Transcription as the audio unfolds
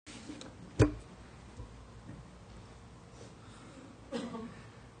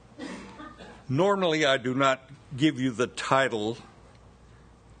Normally, I do not give you the title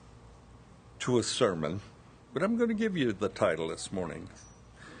to a sermon, but I'm going to give you the title this morning.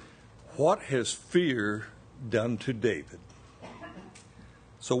 What has fear done to David?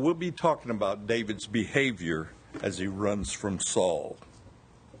 So we'll be talking about David's behavior as he runs from Saul.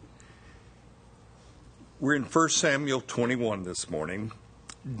 We're in 1 Samuel 21 this morning.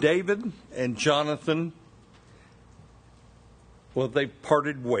 David and Jonathan, well, they've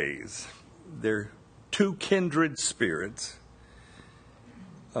parted ways. They're two kindred spirits.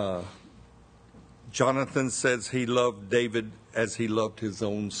 Jonathan says he loved David as he loved his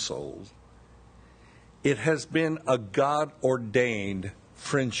own soul. It has been a God-ordained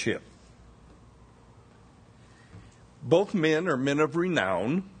friendship. Both men are men of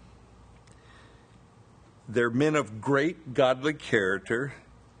renown. They're men of great godly character,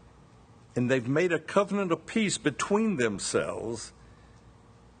 and they've made a covenant of peace between themselves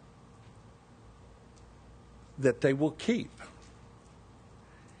that they will keep.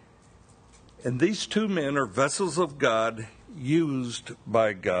 And these two men are vessels of God, used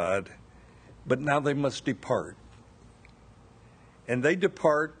by God, but now they must depart. And they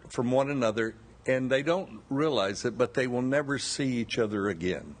depart from one another, and they don't realize it, but they will never see each other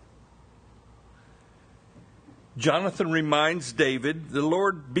again. Jonathan reminds David, the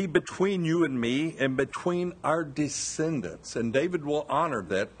Lord be between you and me and between our descendants. And David will honor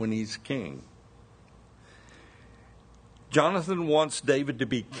that when he's king. Jonathan wants David to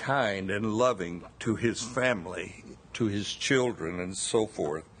be kind and loving to his family, to his children, and so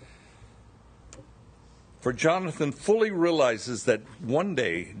forth. For Jonathan fully realizes that one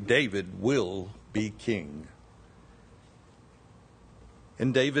day David will be king.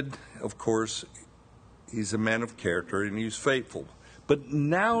 And David, of course, he's a man of character and he's faithful. But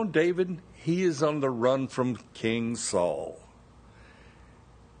now David, he is on the run from King Saul.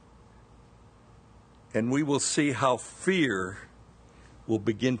 And we will see how fear will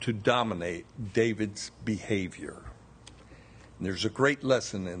begin to dominate David's behavior. And there's a great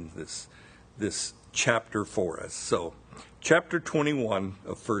lesson in this chapter for us. So, chapter 21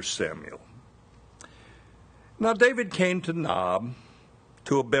 of 1 Samuel. Now David came to Nob,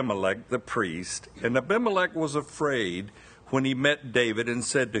 to Abimelech the priest, and Abimelech was afraid when he met David and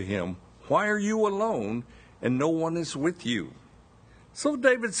said to him, "Why are you alone and no one is with you?" So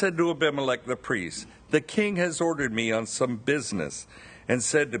David said to Abimelech the priest, "The king has ordered me on some business and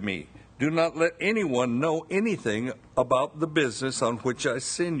said to me, 'Do not let anyone know anything about the business on which I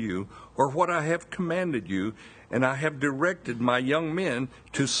send you or what I have commanded you, and I have directed my young men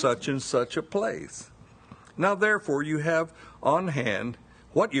to such and such a place. Now therefore you have on hand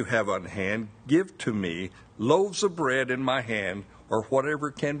what you have on hand, give to me loaves of bread in my hand, or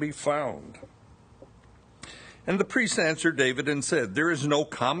whatever can be found.' And the priest answered David and said, 'There is no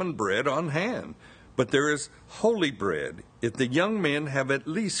common bread on hand, but there is holy bread, if the young men have at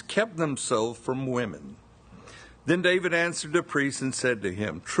least kept themselves from women.' Then David answered the priest and said to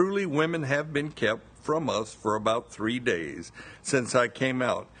him, 'Truly women have been kept from us for about 3 days since I came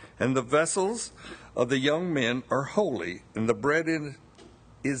out, and the vessels of the young men are holy, and the bread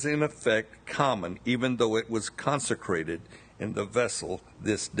is in effect common, even though it was consecrated in the vessel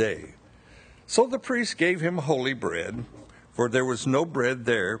this day.' So the priest gave him holy bread, for there was no bread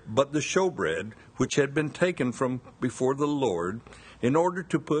there but the showbread, which had been taken from before the Lord, in order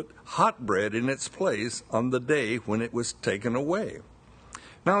to put hot bread in its place on the day when it was taken away.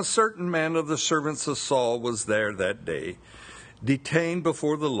 Now a certain man of the servants of Saul was there that day, detained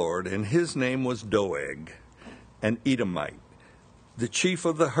before the Lord, and his name was Doeg, an Edomite, the chief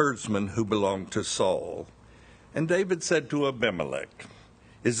of the herdsmen who belonged to Saul. And David said to Abimelech,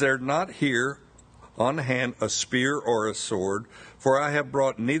 'Is there not here on hand a spear or a sword? For I have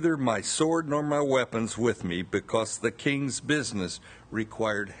brought neither my sword nor my weapons with me, because the king's business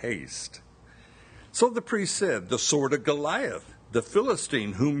required haste.' So the priest said, 'The sword of Goliath, the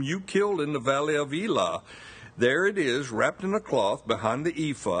Philistine, whom you killed in the valley of Elah, there it is, wrapped in a cloth behind the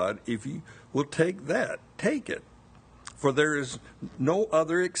ephod. If you will take that, take it. For there is no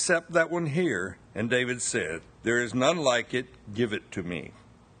other except that one here.' And David said, 'There is none like it, give it to me.'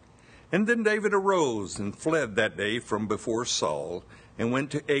 And then David arose and fled that day from before Saul, and went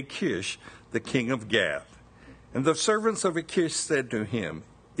to Achish, the king of Gath. And the servants of Achish said to him,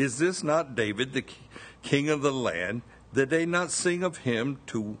 'Is this not David, the king of the land? Did they not sing of him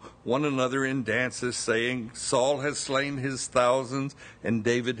to one another in dances, saying, Saul has slain his thousands, and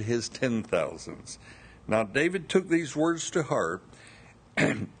David his 10,000s? Now David took these words to heart,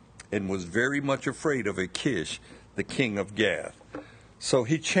 and was very much afraid of Achish, the king of Gath. So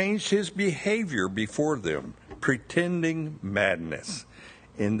he changed his behavior before them, pretending madness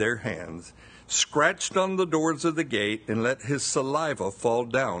in their hands. scratched on the doors of the gate, and let his saliva fall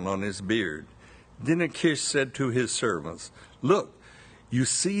down on his beard. Then Achish said to his servants, "Look, you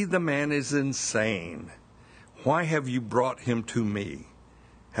see the man is insane. Why have you brought him to me?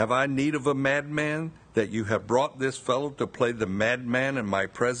 Have I need of a madman, that you have brought this fellow to play the madman in my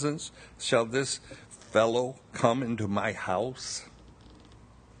presence? Shall this fellow come into my house?"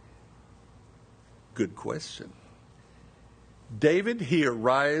 Good question. David, he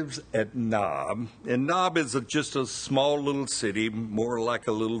arrives at Nob, and Nob is just a small little city, more like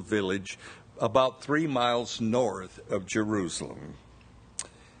a little village, about 3 miles north of Jerusalem.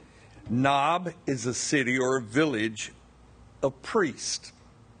 Nob is a city or a village of priests.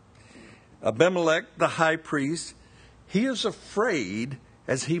 Abimelech, the high priest, he is afraid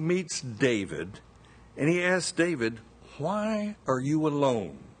as he meets David, and he asks David, "Why are you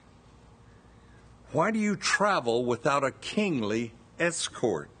alone? Why do you travel without a kingly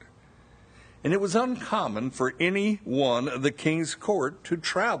escort?" And it was uncommon for any one of the king's court to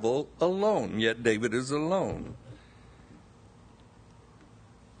travel alone, yet David is alone.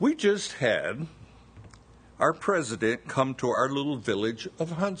 We just had our president come to our little village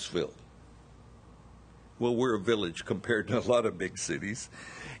of Huntsville. Well, we're a village compared to a lot of big cities.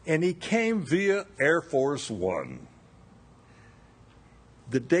 And he came via Air Force One.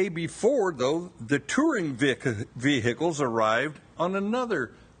 The day before, though, the touring vehicles arrived on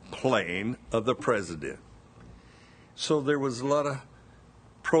another plane of the president. So there was a lot of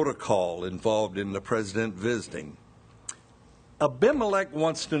protocol involved in the president visiting. Abimelech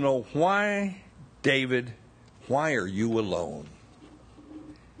wants to know, why, David, why are you alone?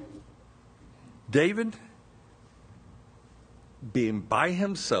 David, being by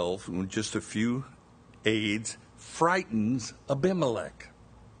himself with just a few aides, frightens Abimelech.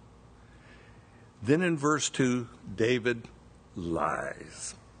 Then in verse 2, David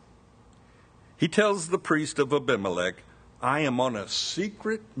lies. He tells the priest of Abimelech, "I am on a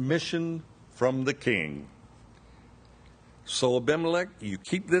secret mission from the king." So Abimelech, you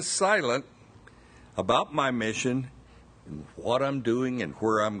keep this silent about my mission and what I'm doing and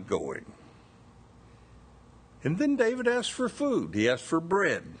where I'm going. And then David asked for food. He asked for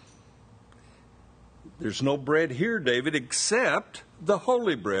bread. There's no bread here, David, except the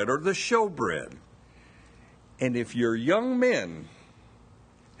holy bread or the show bread. And if your young men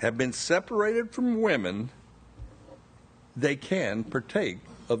have been separated from women, they can partake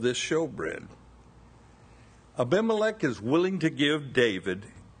of this show bread. Abimelech is willing to give David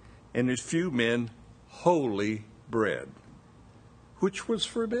and his few men holy bread, which was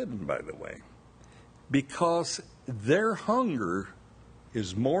forbidden, by the way, because their hunger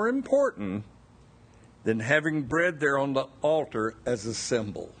is more important than having bread there on the altar as a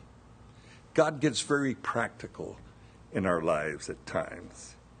symbol. God gets very practical in our lives at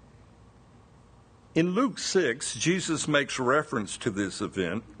times. In Luke 6, Jesus makes reference to this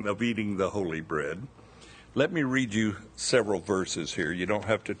event of eating the holy bread. Let me read you several verses here. You don't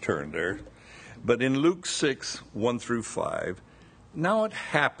have to turn there. But in Luke 6, 1 through 5, "Now it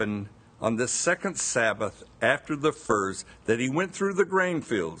happened on the second Sabbath after the first that he went through the grain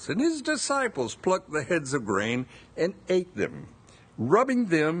fields, and his disciples plucked the heads of grain and ate them, rubbing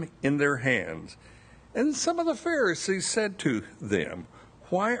them in their hands. And some of the Pharisees said to them,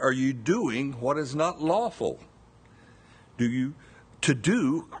 'Why are you doing what is not lawful to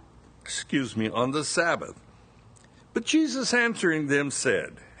do on the Sabbath?' But Jesus answering them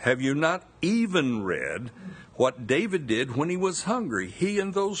said, 'Have you not even read what David did when he was hungry, he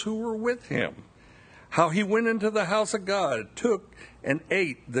and those who were with him? How he went into the house of God, took and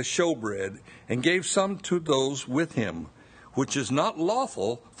ate the showbread, and gave some to those with him, which is not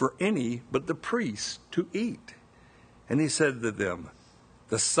lawful for any but the priests to eat. And he said to them,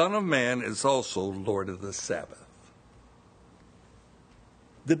 the Son of Man is also Lord of the Sabbath.'"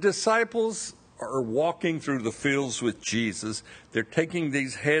 The disciples are walking through the fields with Jesus. They're taking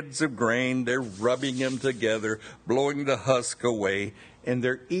these heads of grain, they're rubbing them together, blowing the husk away, and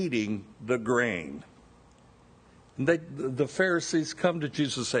they're eating the grain. And the Pharisees come to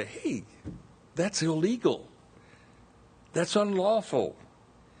Jesus and say, "Hey, that's illegal. That's unlawful.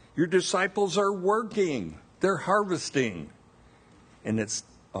 Your disciples are working. They're harvesting. And it's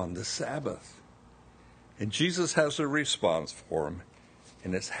on the Sabbath." And Jesus has a response for them.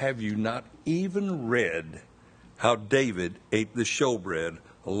 And it's, "Have you not even read how David ate the showbread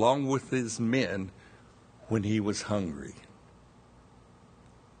along with his men when he was hungry?"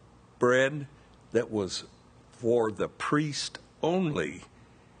 Bread that was for the priest only,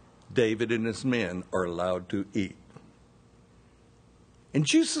 David and his men are allowed to eat. And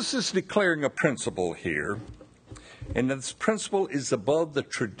Jesus is declaring a principle here, and this principle is above the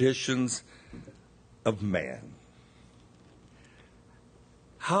traditions of man.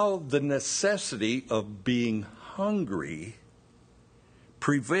 How the necessity of being hungry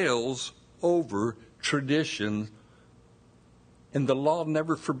prevails over tradition, and the law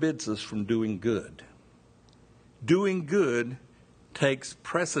never forbids us from doing good. Doing good takes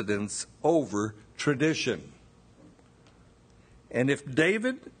precedence over tradition. And if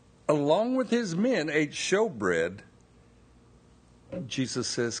David, along with his men, ate showbread, Jesus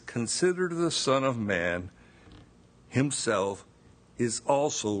says, consider the Son of Man himself is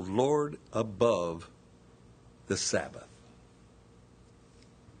also Lord above the Sabbath.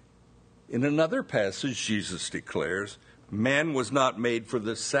 In another passage, Jesus declares, man was not made for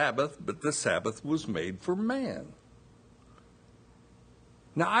the Sabbath, but the Sabbath was made for man.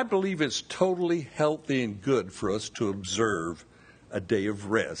 Now, I believe it's totally healthy and good for us to observe a day of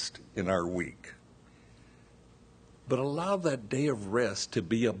rest in our week. But allow that day of rest to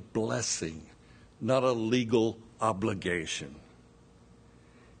be a blessing, not a legal obligation.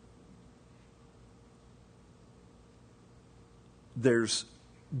 There's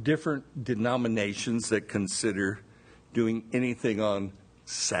different denominations that consider doing anything on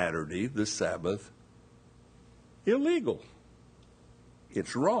Saturday, the Sabbath, illegal.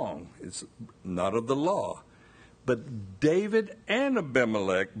 It's wrong. It's not of the law. But David and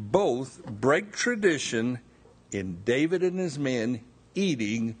Abimelech both break tradition in David and his men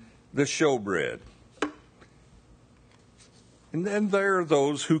eating the showbread. And then there are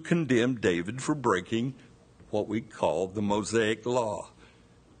those who condemn David for breaking what we call the Mosaic Law.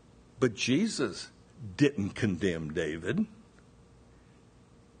 But Jesus didn't condemn David.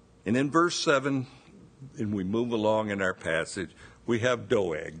 And in verse 7, and we move along in our passage, we have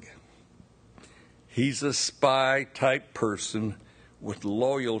Doeg. He's a spy-type person with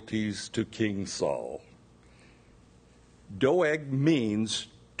loyalties to King Saul. Doeg means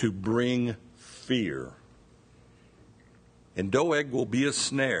to bring fear. And Doeg will be a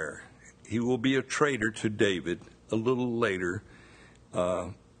snare. He will be a traitor to David a little later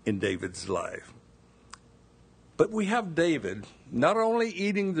in David's life. But we have David not only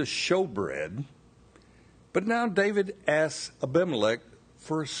eating the showbread, but now David asks Abimelech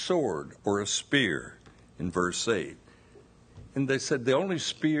for a sword or a spear in verse 8. And they said, the only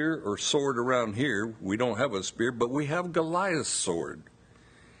spear or sword around here, we don't have a spear, but we have Goliath's sword.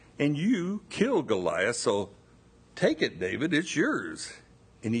 And you killed Goliath, so take it, David, it's yours.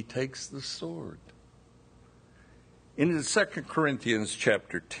 And he takes the sword. In 2 Corinthians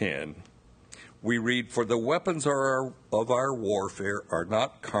chapter 10, we read, for the weapons of our warfare are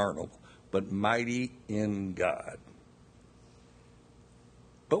not carnal, but mighty in God.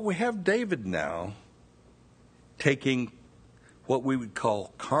 But we have David now taking what we would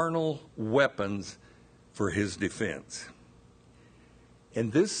call carnal weapons for his defense.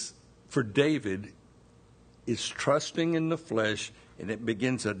 And this, for David, is trusting in the flesh, and it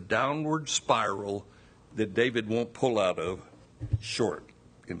begins a downward spiral that David won't pull out of in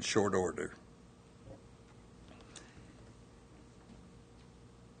short order.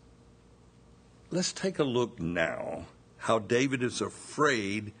 Let's take a look now how David is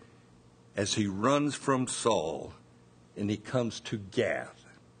afraid as he runs from Saul and he comes to Gath.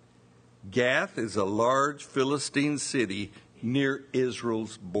 Gath is a large Philistine city near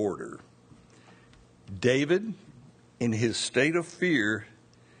Israel's border. David, in his state of fear,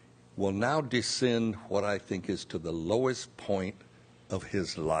 will now descend what I think is to the lowest point of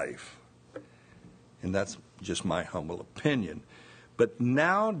his life. And that's just my humble opinion. But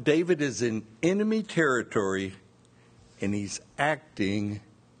now David is in enemy territory and he's acting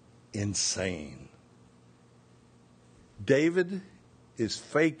insane. David is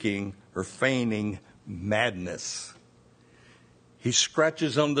faking or feigning madness. He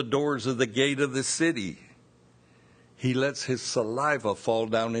scratches on the doors of the gate of the city. He lets his saliva fall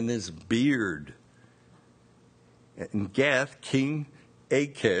down in his beard. In Gath, King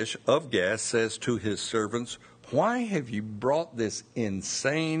Achish of Gath says to his servants, why have you brought this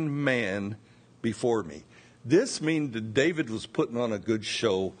insane man before me? This means that David was putting on a good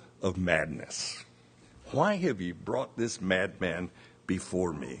show of madness. Why have you brought this madman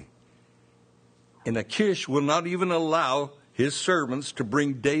before me? And Achish will not even allow his servants to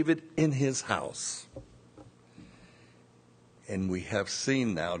bring David in his house. And we have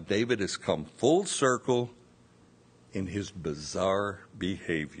seen now David has come full circle in his bizarre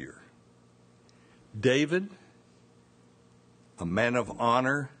behavior. David, a man of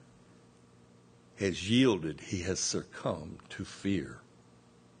honor, has yielded. He has succumbed to fear.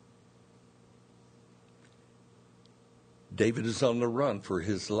 David is on the run for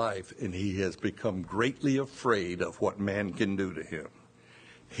his life, and he has become greatly afraid of what man can do to him.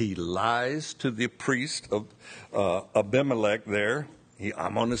 He lies to the priest of Abimelech there.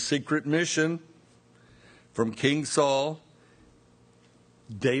 I'm on a secret mission from King Saul.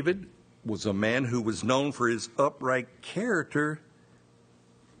 David was a man who was known for his upright character,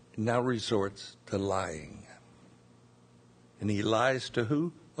 now resorts to lying. And he lies to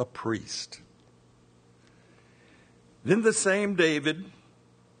who? A priest. Then the same David,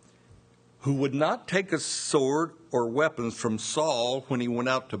 who would not take a sword or weapons from Saul when he went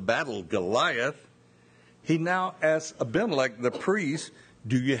out to battle Goliath, he now asks Abimelech the priest,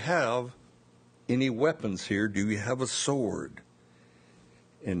 do you have any weapons here? Do you have a sword?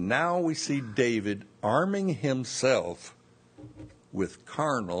 And now we see David arming himself with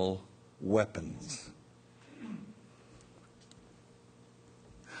carnal weapons.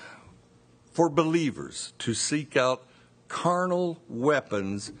 For believers to seek out carnal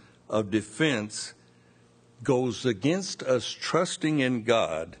weapons of defense goes against us trusting in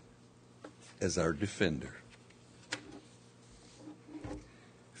God as our defender.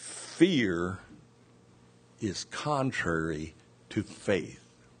 Fear is contrary to faith.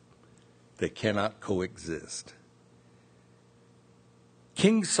 They cannot coexist.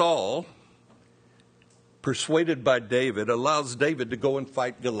 King Saul, persuaded by David, allows David to go and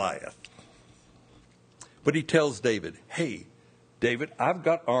fight Goliath. But he tells David, hey, David, I've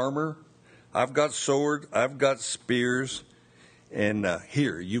got armor, I've got swords, I've got spears, and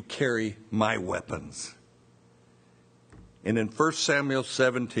here, you carry my weapons. And in 1 Samuel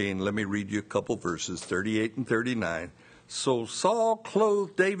 17, let me read you a couple verses, 38 and 39. So Saul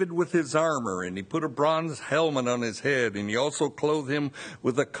clothed David with his armor, and he put a bronze helmet on his head, and he also clothed him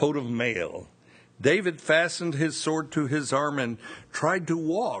with a coat of mail. David fastened his sword to his arm and tried to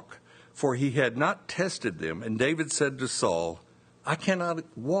walk, for he had not tested them. And David said to Saul, I cannot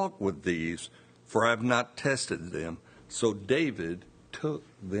walk with these, for I have not tested them. So David took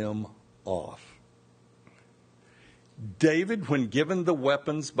them off. David, when given the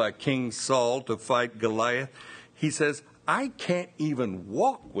weapons by King Saul to fight Goliath, he says, I can't even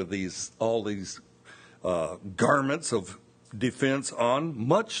walk with all these garments of defense on,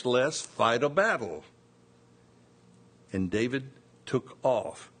 much less fight a battle. And David took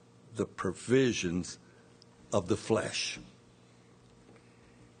off the provisions of the flesh.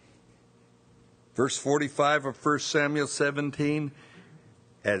 Verse 45 of 1 Samuel 17,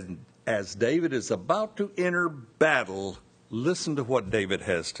 as David is about to enter battle, listen to what David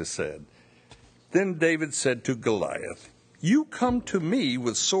has to say. Then David said to Goliath, you come to me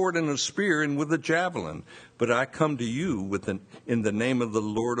with sword and a spear and with a javelin, but I come to you in the name of the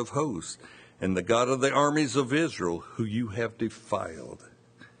Lord of hosts and the God of the armies of Israel, who you have defiled.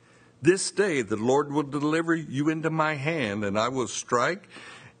 This day the Lord will deliver you into my hand, and I will strike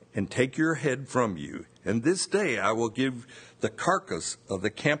and take your head from you. And this day I will give the carcass of the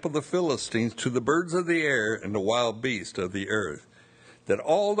camp of the Philistines to the birds of the air and the wild beasts of the earth, that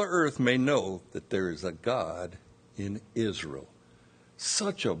all the earth may know that there is a God in Israel.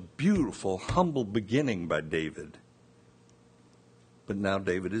 Such a beautiful, humble beginning by David. But now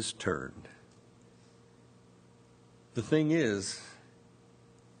David is turned. The thing is,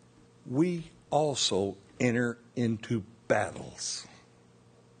 we also enter into battles.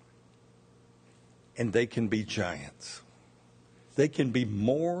 And they can be giants. They can be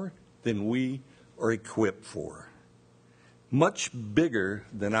more than we are equipped for. Much bigger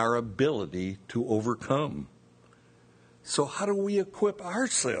than our ability to overcome. So how do we equip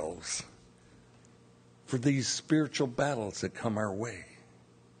ourselves for these spiritual battles that come our way?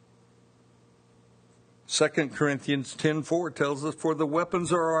 2 Corinthians 10:4 tells us, for the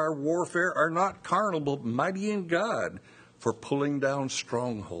weapons of our warfare are not carnal, but mighty in God for pulling down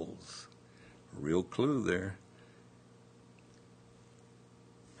strongholds. A real clue there.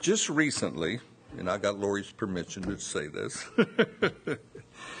 Just recently, and I got Lori's permission to say this,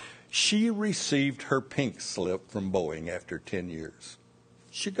 she received her pink slip from Boeing after 10 years.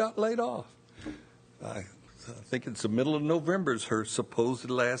 She got laid off. I think it's the middle of November is her supposed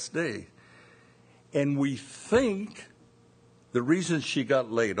last day. And we think the reason she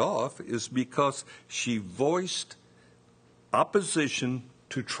got laid off is because she voiced opposition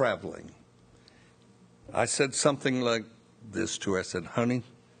to traveling. I said something like this to her. I said, honey,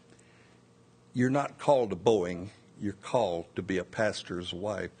 you're not called to Boeing. You're called to be a pastor's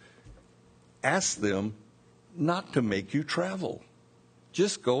wife. Ask them not to make you travel.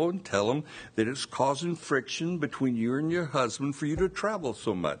 Just go and tell them that it's causing friction between you and your husband for you to travel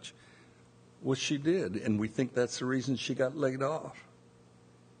so much. Well, she did, and we think that's the reason she got laid off.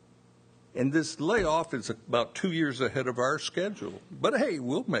 And this layoff is about 2 years ahead of our schedule. But hey,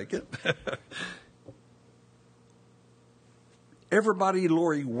 we'll make it. Everybody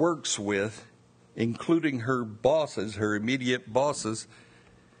Lori works with, including her bosses, her immediate bosses,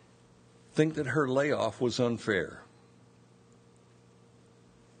 think that her layoff was unfair.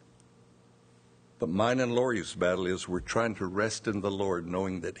 But mine and Lori's battle is we're trying to rest in the Lord,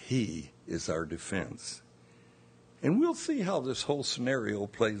 knowing that He is our defense. And we'll see how this whole scenario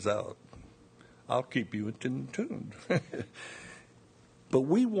plays out. I'll keep you in tune. But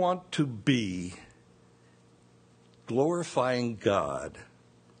we want to be glorifying God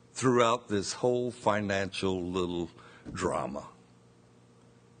throughout this whole financial little drama.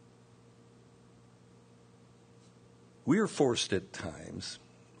 We are forced at times,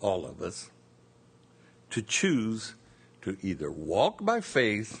 all of us, to choose to either walk by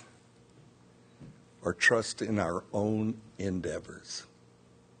faith or trust in our own endeavors.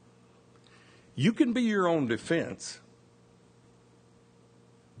 You can be your own defense,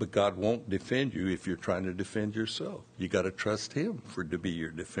 but God won't defend you if you're trying to defend yourself. You got to trust Him to be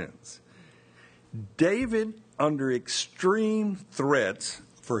your defense. David, under extreme threats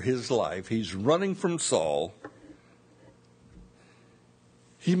for his life, he's running from Saul.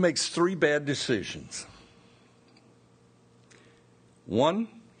 He makes 3 bad decisions. 1,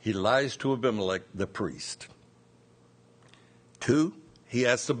 he lies to Abimelech, the priest. 2, he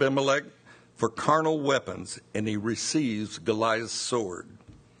asks Abimelech for carnal weapons, and he receives Goliath's sword.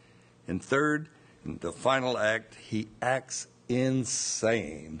 And 3rd, in the final act, he acts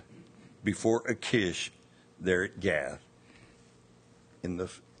insane before Achish there at Gath in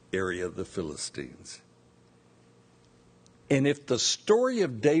the area of the Philistines. And if the story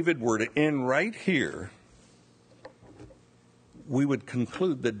of David were to end right here, we would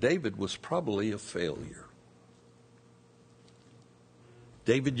conclude that David was probably a failure.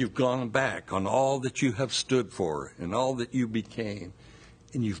 David, you've gone back on all that you have stood for and all that you became,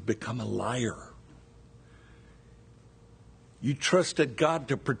 and you've become a liar. You trusted God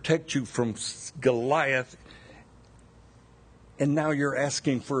to protect you from Goliath, and now you're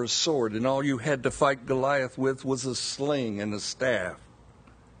asking for a sword, and all you had to fight Goliath with was a sling and a staff.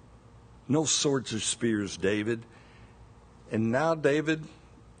 No swords or spears, David. And now, David,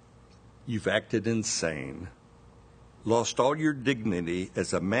 you've acted insane, lost all your dignity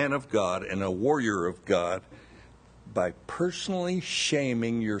as a man of God and a warrior of God by personally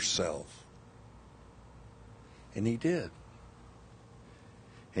shaming yourself. And he did.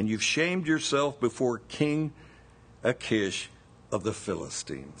 And you've shamed yourself before King Achish of the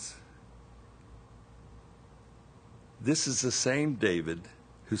Philistines. This is the same David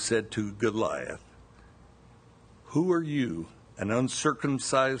who said to Goliath, "Who are you, an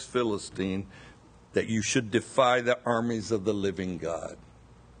uncircumcised Philistine, that you should defy the armies of the living God?"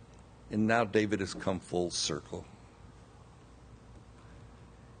 And now David has come full circle.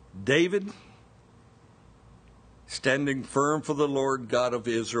 David, standing firm for the Lord God of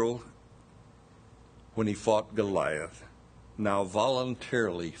Israel when he fought Goliath, now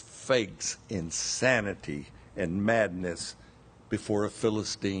voluntarily fakes insanity and madness before a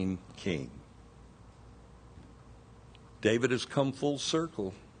Philistine king. David has come full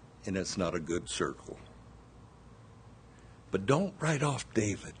circle, and it's not a good circle. But don't write off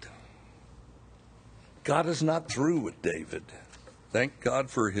David. God is not through with David. Thank God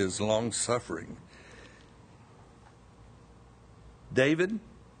for his long suffering. David,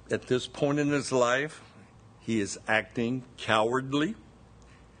 at this point in his life, he is acting cowardly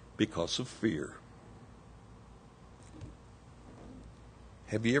because of fear.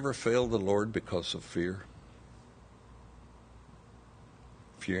 Have you ever failed the Lord because of fear?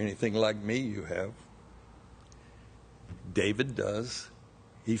 If you're anything like me, you have. David does.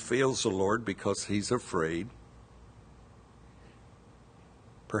 He fails the Lord because he's afraid.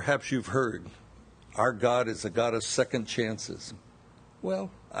 Perhaps you've heard, our God is a God of second chances.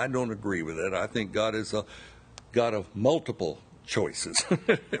 Well, I don't agree with it. I think God is a God of multiple choices,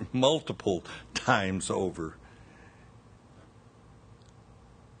 multiple times over.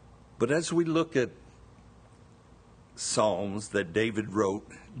 But as we look at Psalms that David wrote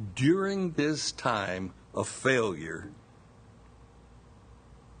during this time of failure,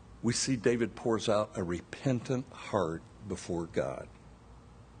 we see David pours out a repentant heart before God.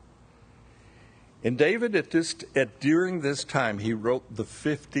 And David, during this time, he wrote the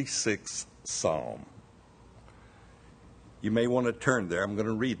 56th Psalm. You may want to turn there. I'm going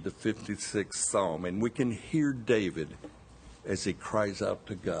to read the 56th Psalm, and we can hear David as he cries out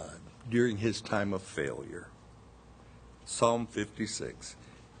to God during his time of failure. Psalm 56.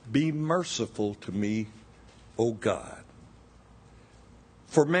 Be merciful to me, O God.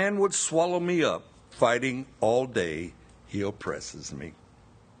 For man would swallow me up, fighting all day, he oppresses me.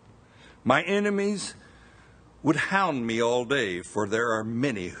 My enemies would hound me all day, for there are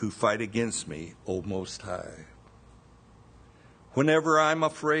many who fight against me, O Most High. Whenever I'm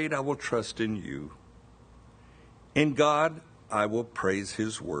afraid, I will trust in you. In God, I will praise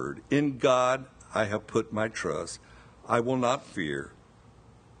his word. In God, I have put my trust. I will not fear.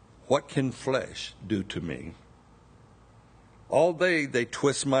 What can flesh do to me? All day they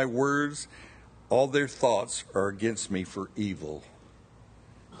twist my words. All their thoughts are against me for evil.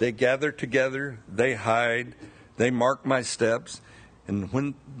 They gather together, they hide, they mark my steps,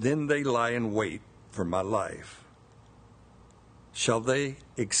 and then they lie in wait for my life. Shall they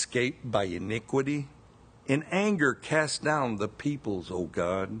escape by iniquity? In anger cast down the peoples, O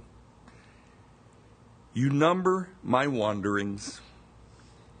God. You number my wanderings.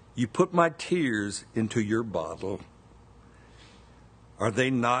 You put my tears into your bottle. Are they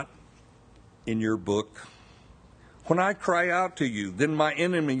not in your book? When I cry out to you, then my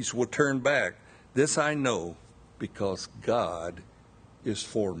enemies will turn back. This I know, because God is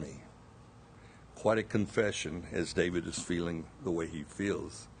for me. Quite a confession as David is feeling the way he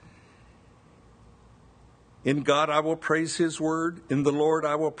feels. In God I will praise his word. In the Lord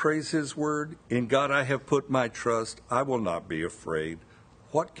I will praise his word. In God I have put my trust. I will not be afraid.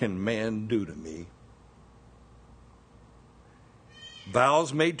 What can man do to me?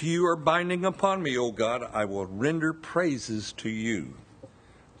 Vows made to you are binding upon me, O God. I will render praises to you.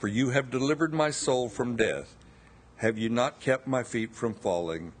 For you have delivered my soul from death. Have you not kept my feet from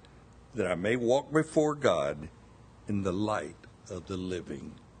falling, that I may walk before God in the light of the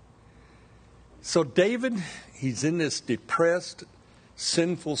living? So David, he's in this depressed,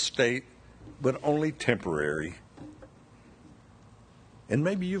 sinful state, but only temporary. And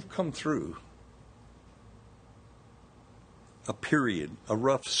maybe you've come through a period, a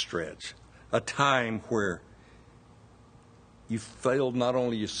rough stretch, a time where you failed not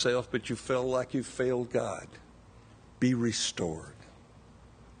only yourself, but you felt like you failed God. Be restored.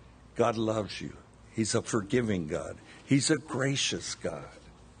 God loves you. He's a forgiving God. He's a gracious God.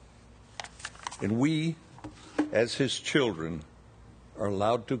 And we, as his children, are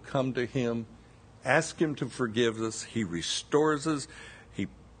allowed to come to him, ask him to forgive us. He restores us. He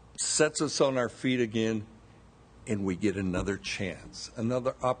sets us on our feet again, and we get another chance,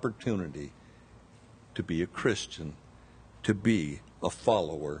 another opportunity to be a Christian, to be a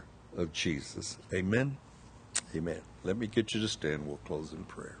follower of Jesus. Amen? Amen. Let me get you to stand. We'll close in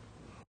prayer.